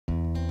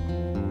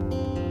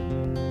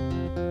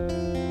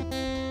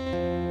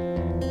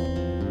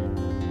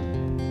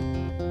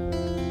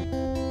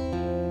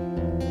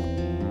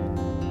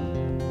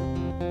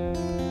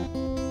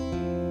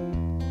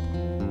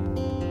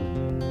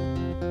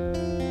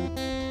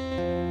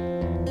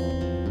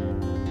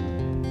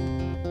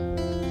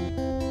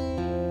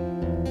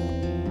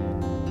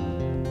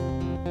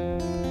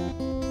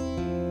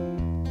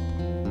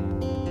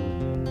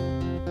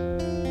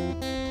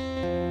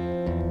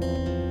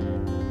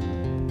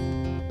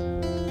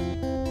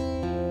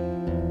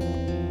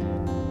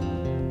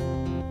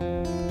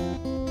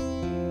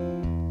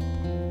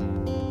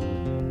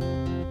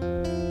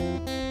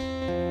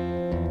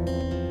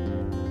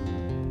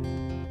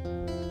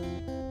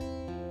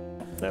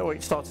Well,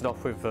 it started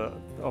off with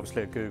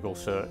obviously a Google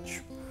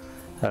search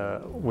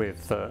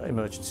with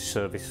emergency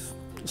service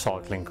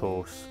cycling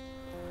course,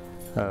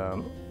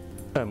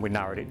 and we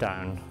narrowed it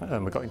down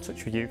and we got in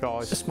touch with you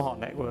guys. Smart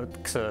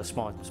networks,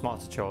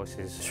 smarter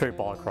choices through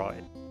Bike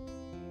Right.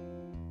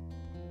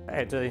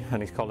 Eddie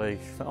and his colleague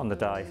on the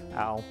day,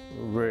 Al,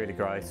 really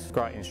great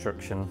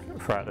instruction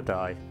throughout the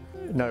day,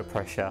 no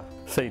pressure.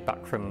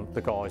 Feedback from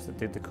the guys that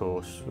did the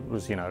course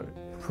was,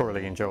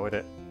 thoroughly enjoyed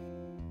it.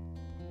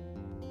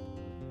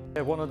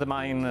 One of the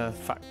main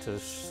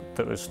factors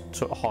that was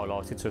sort of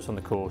highlighted to us on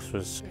the course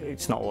was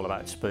it's not all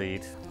about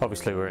speed.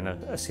 Obviously we're in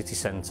a city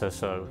centre,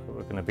 so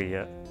we're going to be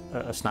at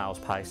a snail's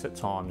pace at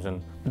times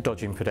and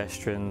dodging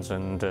pedestrians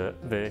and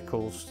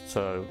vehicles,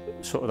 so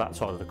sort of that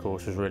side of the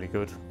course was really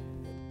good.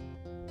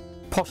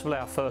 Possibly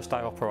our first day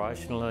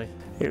operationally,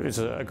 it was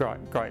a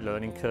great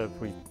learning curve.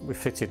 We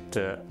fitted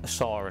a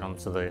siren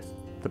onto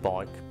the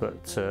bike,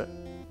 but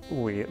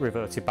we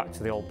reverted back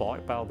to the old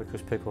bike bell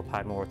because people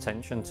paid more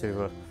attention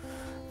to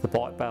the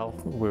bike bell.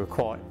 We were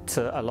quite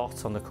a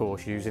lot on the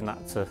course using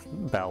that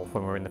bell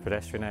when we were in the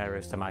pedestrian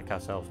areas to make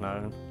ourselves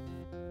known.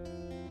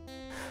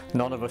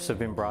 None of us have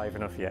been brave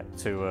enough yet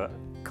to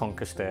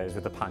conquer stairs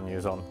with the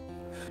panniers on.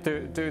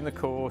 Doing the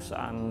course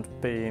and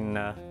being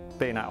out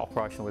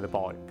operational with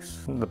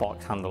the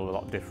bikes handle a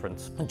lot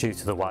different due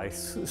to the weight,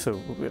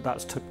 so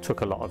that's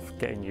took a lot of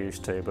getting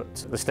used to, but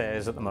the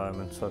stairs at the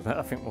moment, so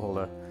I think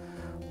we'll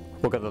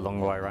go the long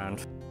way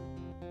around.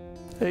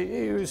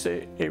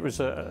 It was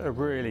a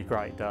really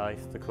great day,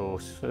 the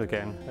course.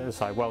 Again,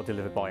 as I say, well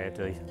delivered by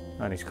Eddie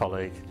and his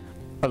colleague.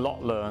 A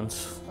lot learned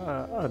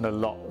and a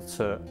lot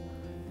to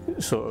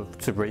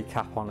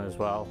recap on as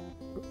well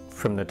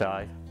from the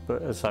day,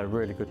 but as I say,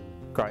 really good,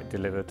 great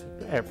delivered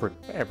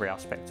every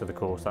aspect of the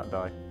course that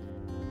day.